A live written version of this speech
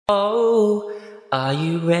Oh, are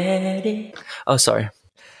you ready? Oh, sorry.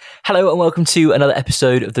 Hello and welcome to another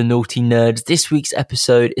episode of The Naughty Nerds. This week's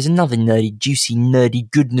episode is another nerdy, juicy,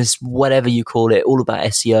 nerdy goodness, whatever you call it, all about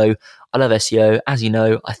SEO. I love SEO. As you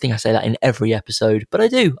know, I think I say that in every episode, but I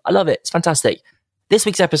do. I love it. It's fantastic. This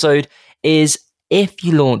week's episode is if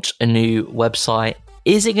you launch a new website,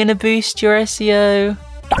 is it going to boost your SEO?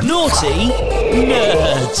 Naughty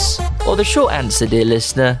Nerds! Well, the short answer, dear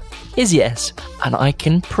listener, is yes, and I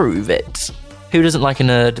can prove it. Who doesn't like a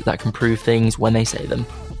nerd that can prove things when they say them?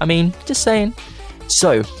 I mean, just saying.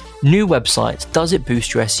 So, new websites, does it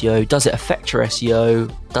boost your SEO? Does it affect your SEO?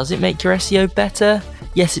 Does it make your SEO better?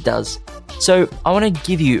 Yes, it does. So, I want to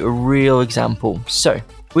give you a real example. So,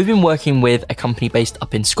 we've been working with a company based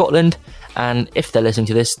up in Scotland, and if they're listening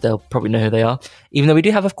to this, they'll probably know who they are, even though we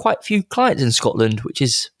do have quite a few clients in Scotland, which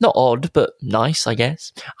is not odd, but nice, I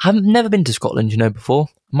guess. I've never been to Scotland, before.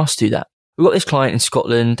 Must do that. We've got this client in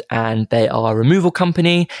Scotland and they are a removal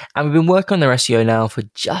company, and we've been working on their SEO now for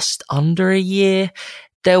just under a year.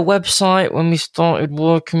 Their website, when we started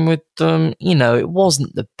working with them, it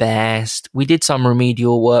wasn't the best. We did some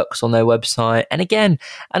remedial works on their website. And again,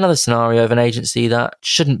 another scenario of an agency that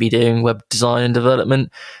shouldn't be doing web design and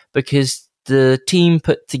development because the team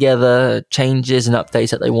put together changes and updates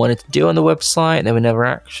that they wanted to do on the website, and they were never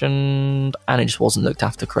actioned, and it just wasn't looked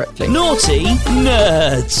after correctly. Naughty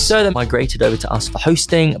Nerds! So they migrated over to us for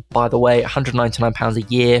hosting. By the way, £199 a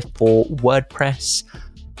year for WordPress.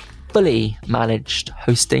 Fully managed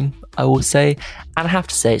hosting, I will say. And I have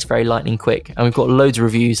to say, it's very lightning quick. And we've got loads of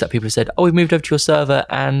reviews that people have said, we've moved over to your server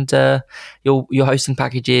and your hosting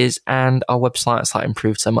packages and our website has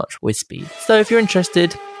improved so much with speed. So if you're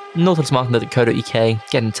interested, northlandsmarketing.co.uk,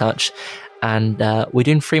 get in touch, and we're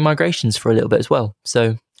doing free migrations for a little bit as well.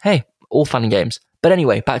 So, hey, all fun and games. But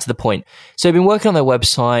anyway, back to the point. So I've been working on their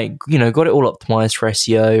website, got it all optimized for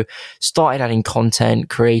SEO, started adding content,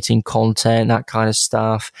 creating content, that kind of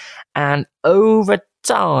stuff. And over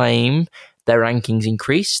time, their rankings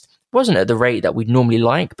increased. Wasn't at the rate that we'd normally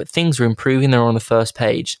like, but things were improving. They were on the first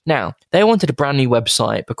page. Now, they wanted a brand new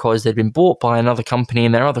website because they'd been bought by another company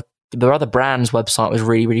and their other brand's website was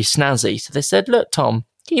really, really snazzy. So they said, look, Tom,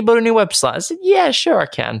 can you build a new website? I said, yeah, sure I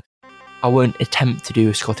can. I won't attempt to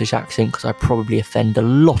do a Scottish accent because I probably offend a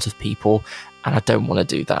lot of people, and I don't want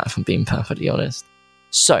to do that if I'm being perfectly honest.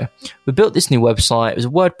 So we built this new website. It was a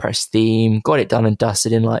WordPress theme, got it done and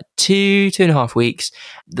dusted in 2.5 weeks.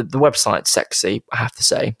 The website's sexy, I have to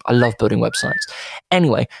say. I love building websites.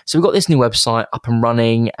 Anyway, so we got this new website up and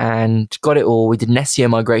running and got it all. We did an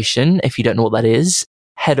SEO migration. If you don't know what that is,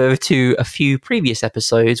 head over to a few previous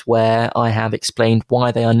episodes where I have explained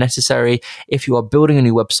why they are necessary. If you are building a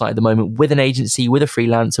new website at the moment with an agency, with a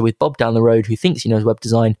freelancer, with Bob down the road who thinks he knows web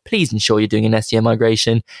design, please ensure you're doing an SEO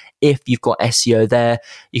migration. If you've got SEO there,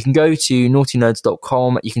 you can go to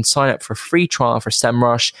naughtynerds.com. You can sign up for a free trial for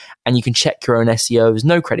SEMrush and you can check your own SEO. There's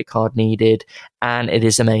no credit card needed. And it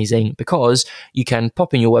is amazing because you can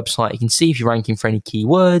pop in your website. You can see if you're ranking for any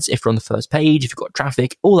keywords, if you're on the first page, if you've got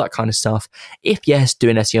traffic, all that kind of stuff. If yes, do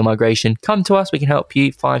an SEO migration, come to us. We can help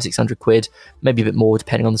you. £500-600, maybe a bit more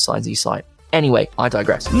depending on the size of your site. Anyway, I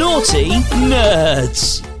digress. Naughty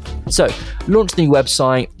Nerds! So, launched the new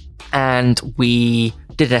website and we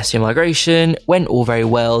did an SEO migration, went all very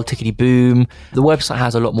well, tickety boom. The website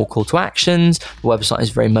has a lot more call to actions. The website is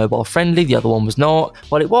very mobile friendly. The other one was not.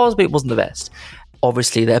 Well, it was, but it wasn't the best.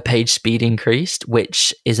 Obviously, their page speed increased,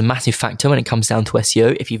 which is a massive factor when it comes down to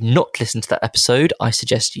SEO. If you've not listened to that episode, I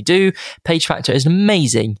suggest you do. Page factor is an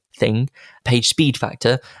amazing thing, page speed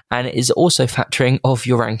factor, and it is also factoring of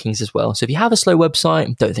your rankings as well. So if you have a slow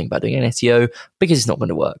website, don't think about doing an SEO because it's not going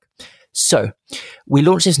to work. So we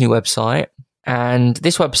launched this new website. And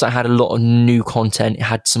this website had a lot of new content. It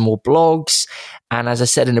had some more blogs. And as I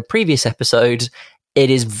said in a previous episode,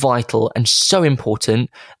 it is vital and so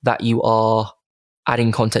important that you are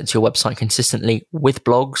adding content to your website consistently with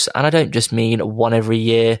blogs. And I don't just mean one every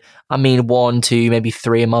year. I mean 1, 2, maybe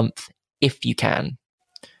 3 a month if you can.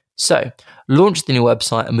 So launched the new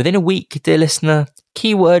website, and within a week, dear listener,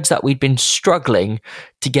 keywords that we'd been struggling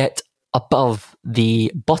to get above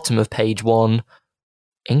the bottom of page 1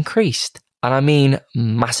 increased. And I mean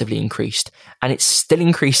massively increased. And it's still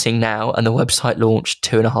increasing now. And the website launched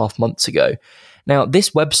 2.5 months ago. Now, this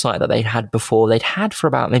website that they'd had before, they'd had for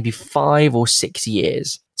about maybe 5 or 6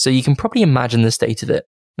 years. So you can probably imagine the state of it.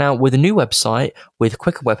 Now, with a new website, with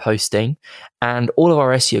quicker web hosting, and all of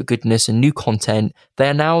our SEO goodness and new content, they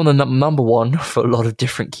are now on the number one for a lot of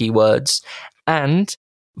different keywords. And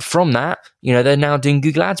from that, they're now doing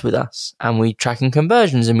Google Ads with us, and we're tracking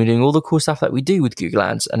conversions, and we're doing all the cool stuff that we do with Google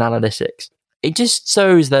Ads and analytics. it just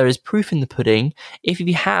shows there is proof in the pudding. If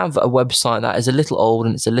you have a website that is a little old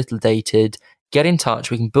and it's a little dated, get in touch.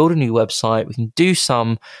 We can build a new website. We can do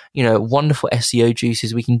some, wonderful SEO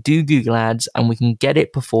juices. We can do Google ads and we can get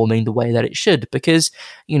it performing the way that it should, because,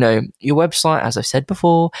 your website, as I've said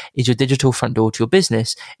before, is your digital front door to your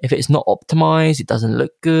business. If it's not optimized, it doesn't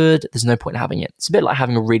look good, there's no point in having it. It's a bit like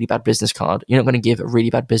having a really bad business card. You're not going to give a really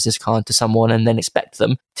bad business card to someone and then expect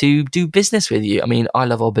them to do business with you. I mean, I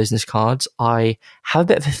love our business cards. I have a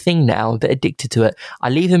bit of a thing now, a bit addicted to it. I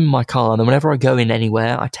leave them in my car, and then whenever I go in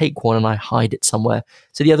anywhere, I take one and I hide it somewhere.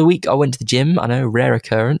 So the other week I went to the gym, I know, rare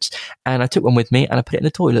occurrence, and I took one with me and I put it in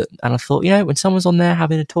the toilet. And I thought, when someone's on there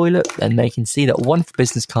having a toilet, then they can see that wonderful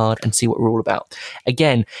business card and see what we're all about.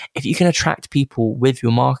 Again, if you can attract people with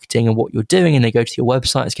your marketing and what you're doing, and they go to your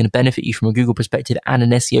website, it's going to benefit you from a Google perspective and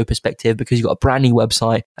an SEO perspective, because you've got a brand new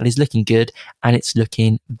website that is looking good and it's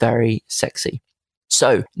looking very sexy.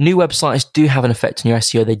 So, new websites do have an effect on your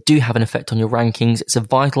SEO. They do have an effect on your rankings. It's a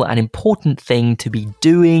vital and important thing to be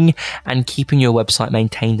doing and keeping your website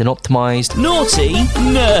maintained and optimized. Naughty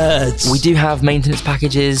Nerds! We do have maintenance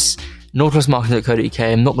packages. nautilusmarketing.co.uk.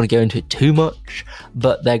 I'm not going to go into it too much,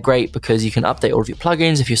 but they're great because you can update all of your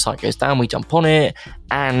plugins. If your site goes down, we jump on it,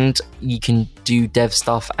 and you can do dev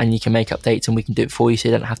stuff and you can make updates and we can do it for you, so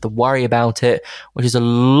you don't have to worry about it, which is a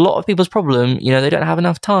lot of people's problem. They don't have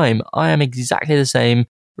enough time. I am exactly the same.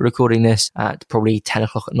 Recording this at probably 10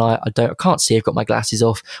 o'clock at night. I can't see. I've got my glasses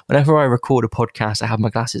off. Whenever I record a podcast, I have my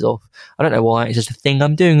glasses off. I don't know why. It's just a thing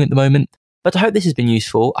I'm doing at the moment. But I hope this has been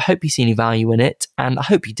useful. I hope you see any value in it, and I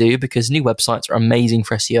hope you do, because new websites are amazing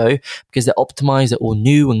for SEO because they're optimized, they're all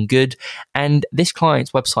new and good. And this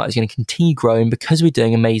client's website is going to continue growing because we're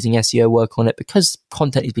doing amazing SEO work on it, because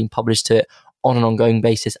content is being published to it on an ongoing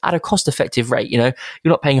basis at a cost-effective rate. You're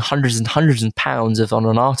not paying hundreds and hundreds of pounds on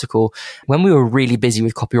an article. When we were really busy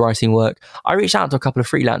with copywriting work, I reached out to a couple of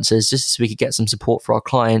freelancers just so we could get some support for our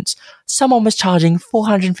clients. Someone was charging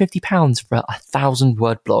 £450 for a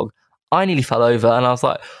 1,000-word blog. I nearly fell over and I was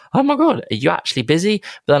like, oh my God, are you actually busy?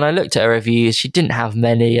 But then I looked at her reviews. She didn't have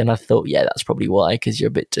many, and I thought, yeah, that's probably why, because you're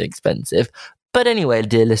a bit too expensive. But anyway,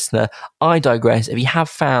 dear listener, I digress. If you have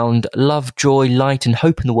found love, joy, light and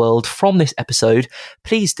hope in the world from this episode,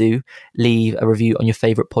 please do leave a review on your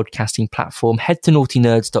favourite podcasting platform. Head to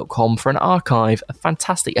naughtynerds.com for an archive of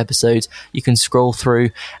fantastic episodes you can scroll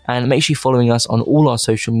through, and make sure you're following us on all our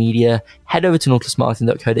social media. Head over to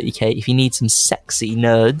nautilusmarketing.co.uk if you need some sexy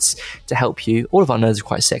nerds to help you. All of our nerds are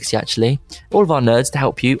quite sexy, actually. All of our nerds to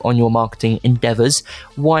help you on your marketing endeavours.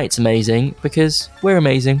 Why it's amazing? Because we're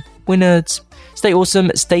amazing. We're nerds. Stay awesome,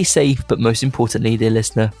 stay safe, but most importantly, dear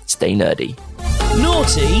listener, stay nerdy.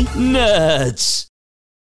 Naughty Nerds!